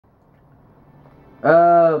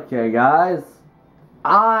Okay, guys.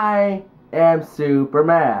 I am super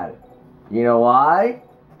mad. You know why?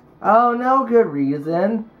 Oh, no good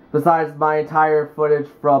reason. Besides, my entire footage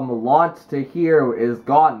from launch to here is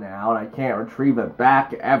gone now, and I can't retrieve it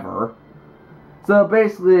back ever. So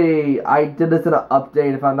basically, I did this in an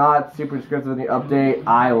update. If I'm not super descriptive in the update,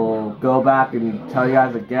 I will go back and tell you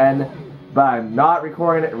guys again. But I'm not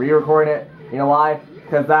recording it, re-recording it. You know why?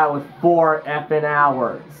 Because that was 4 effing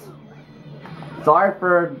hours. Sorry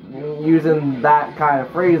for using that kind of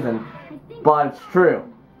phrasing, but it's true.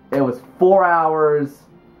 It was 4 hours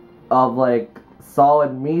of like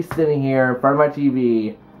solid me sitting here in front of my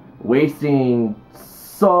TV, wasting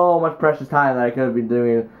so much precious time that I could have been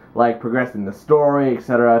doing, like progressing the story,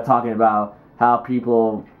 etc., talking about how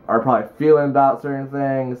people are probably feeling about certain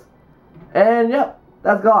things, and yep,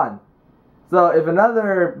 that's gone. So if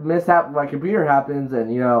another mishap with my computer happens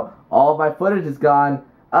and, you know, all of my footage is gone,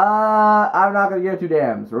 I'm not gonna give 2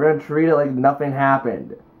 dams. We're gonna treat it like nothing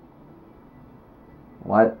happened.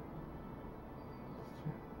 What?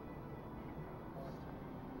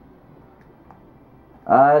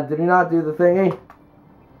 Did we not do the thingy?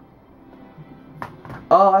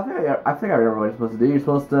 Oh, I think I remember what you're supposed to do. You're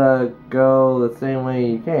supposed to go the same way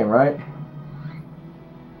you came, right?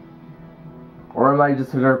 Or am I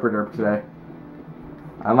just herderp today?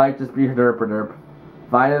 I might just be herderp.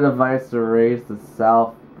 Find a device to raise the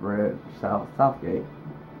south gate.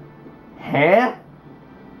 Huh?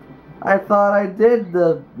 I thought I did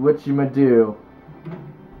the whatchamadoo.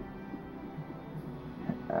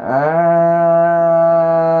 I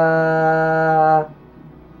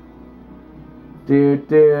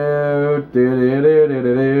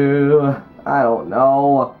don't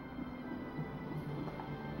know.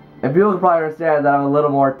 And people can probably understand that I'm a little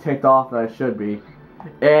more ticked off than I should be.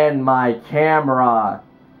 And my camera.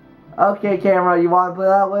 Okay, camera, you want to play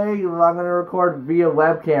that way? I'm going to record via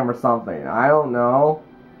webcam or something. I don't know.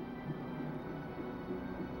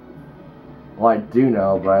 Well, I do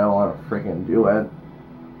know, but I don't want to freaking do it.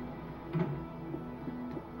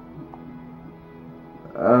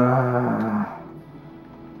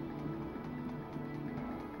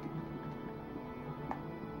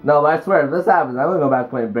 No, but I swear, if this happens, I'm going to go back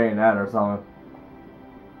playing Bayonet or something.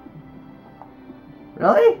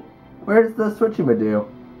 Really? Where's the switchamadoo?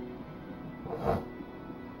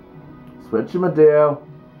 Switchamadoo.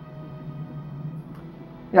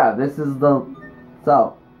 Yeah, this is the...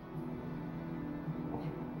 So.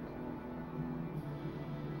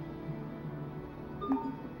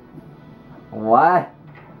 What?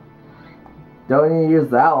 Don't need to use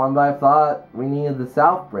that one, but I thought we needed the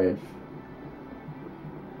south bridge.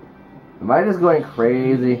 Am I just going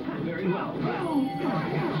crazy? Very well.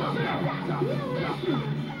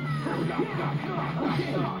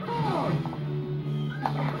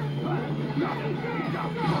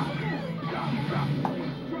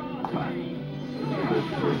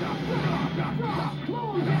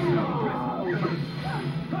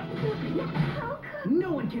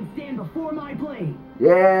 No one can stand before my blade.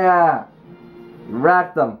 Yeah!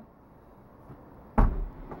 Wreck them.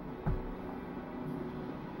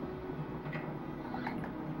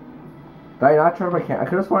 Did I not charge my camera? I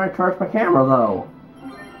could have sworn I charged my camera though.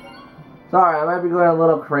 Sorry, I might be going a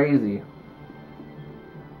little crazy.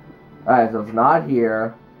 Alright, so it's not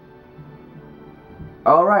here.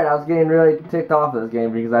 Alright, I was getting really ticked off of this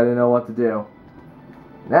game because I didn't know what to do.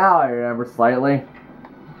 Now I remember slightly.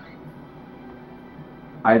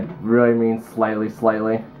 I really mean slightly.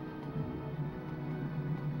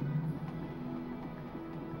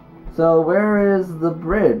 So where is the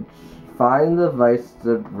bridge? Find the device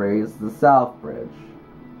to raise the south bridge.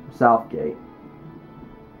 South gate.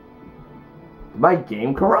 Did my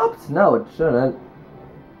game corrupt? No, it shouldn't.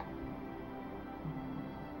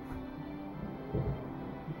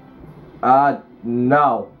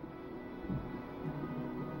 No.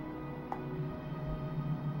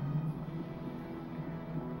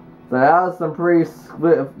 So that was some pretty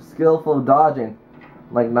skillful dodging.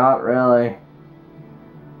 Like, not really.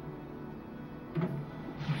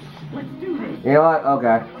 Let's do this. You know what?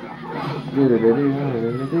 Okay.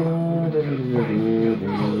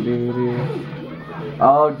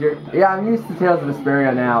 Oh, dear. Yeah, I'm used to Tales of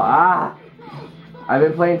Vesperia now. Ah! I've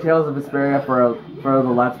been playing Tales of Vesperia for the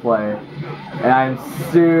Let's Play. And I'm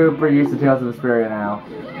super used to Tales of Vesperia now.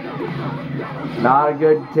 Not a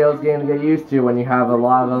good Tales game to get used to when you have a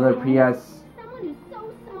lot of other PS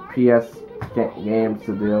games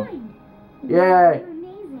to do. Yay!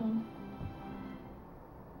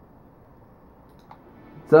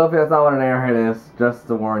 Sophie, that's not what an airhead is, just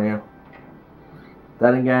to warn you.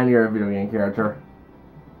 Then again, you're a video game character.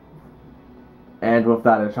 And with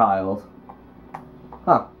that, a child.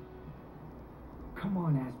 Huh. Come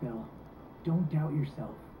on, Asbel. Don't doubt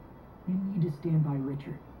yourself. You need to stand by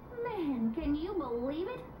Richard. Man, can you believe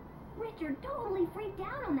it? Richard totally freaked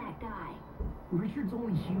out on that guy. Richard's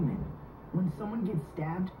only human. When someone gets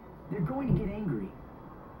stabbed, they're going to get angry.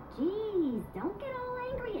 Jeez, don't get all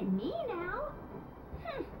angry at me now.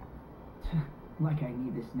 Like I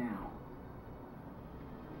need this now.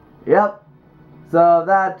 Yep. So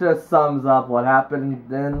that just sums up what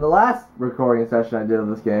happened in the last recording session I did of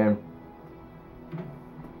this game.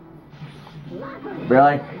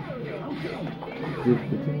 Really?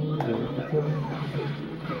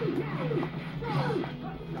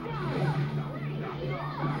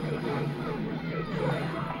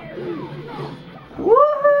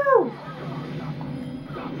 Woohoo!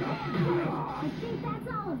 I think that's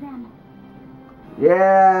all of them.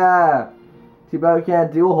 Yeah! Too bad we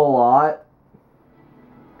can't do a whole lot.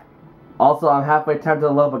 Also, I'm halfway tempted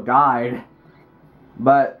to love a guide.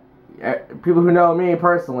 But people who know me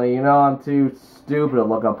personally, you know I'm too stupid to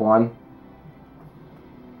look up one.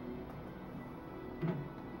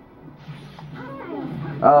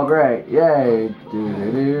 Oh great, yay! Do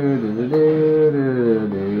do do do do do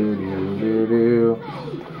do do do do.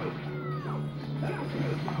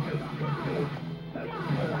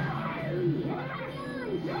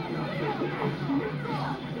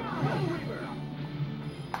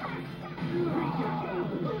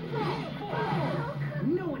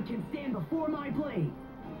 No one can stand before my blade.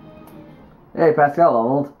 Hey, Pascal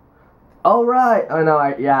leveled. Oh right, I know.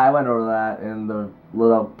 I went over that in the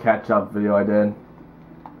little catch-up video I did.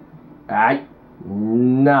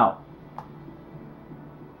 No.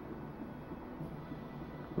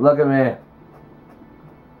 Look at me.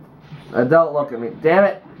 Don't look at me. Damn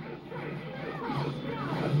it.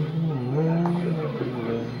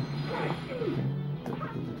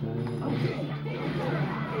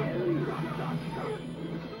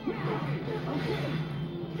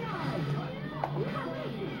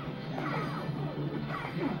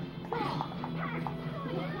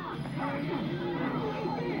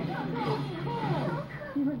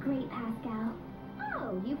 You were great, Pascal.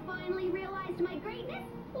 Oh, you finally realized my greatness?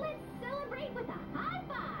 Let's celebrate with a high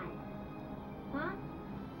five.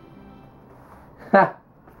 Huh?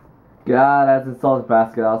 God, that's insulting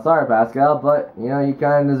Pascal. Sorry, Pascal, but, you know, you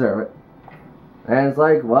kind of deserve it. And it's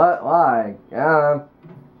like, what? Why? I don't know.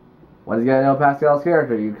 What is you gotta know Pascal's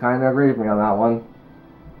character? You kind of agree with me on that one.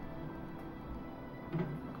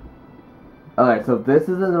 Okay, so this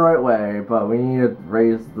isn't the right way, but we need to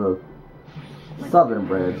raise the southern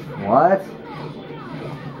bridge. What?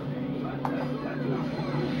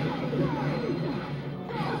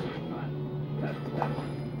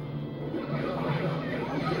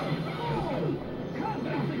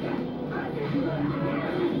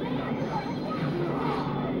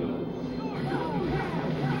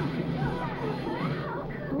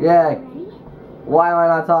 Yeah. Why am I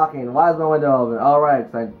not talking? Why is my window open?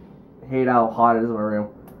 Alright, because I hate how hot it is in my room.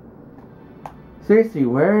 Seriously,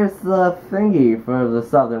 where is the thingy for the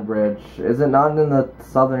southern bridge? Is it not in the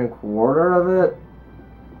southern quarter of it?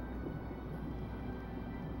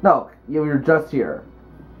 No, you were just here.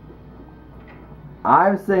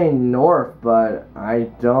 I'm saying north, but I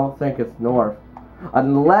don't think it's north.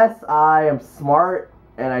 Unless I am smart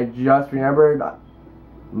and I just remembered,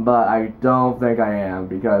 but I don't think I am,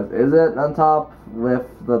 because is it on top with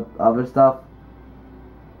the other stuff?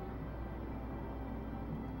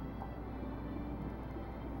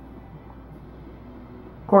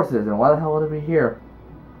 Of course it isn't. Why the hell would it be here?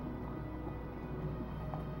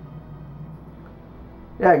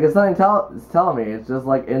 Yeah, because something is telling me it's just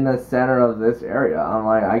like in the center of this area. I'm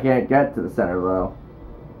like, I can't get to the center though.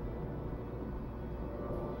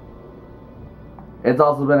 It's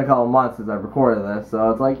also been a couple months since I've recorded this,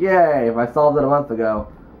 so it's like, yay, if I solved it a month ago,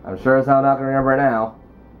 I'm sure as hell not going to remember it now.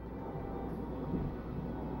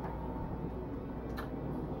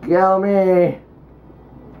 Go me!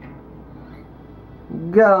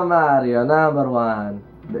 Go Mario, number one.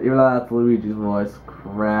 Even though that's Luigi's voice.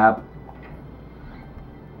 Crap.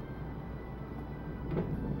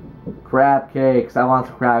 Crab cakes. I want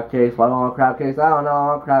some crab cakes. Why do I want crab cakes? I don't know. I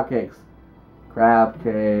want crab cakes. Crab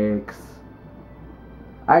cakes.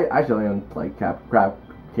 I actually don't like crab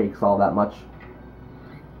cakes all that much.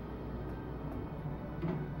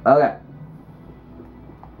 Okay.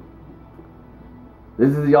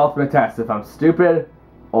 This is the ultimate test if I'm stupid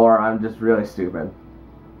or I'm just really stupid.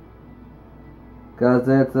 Cause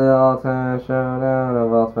it's the ultimate showdown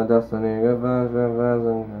of ultimate destiny.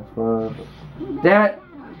 Damn it!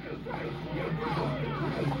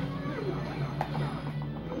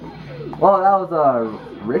 Well, that was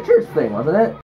Richard's thing, wasn't it?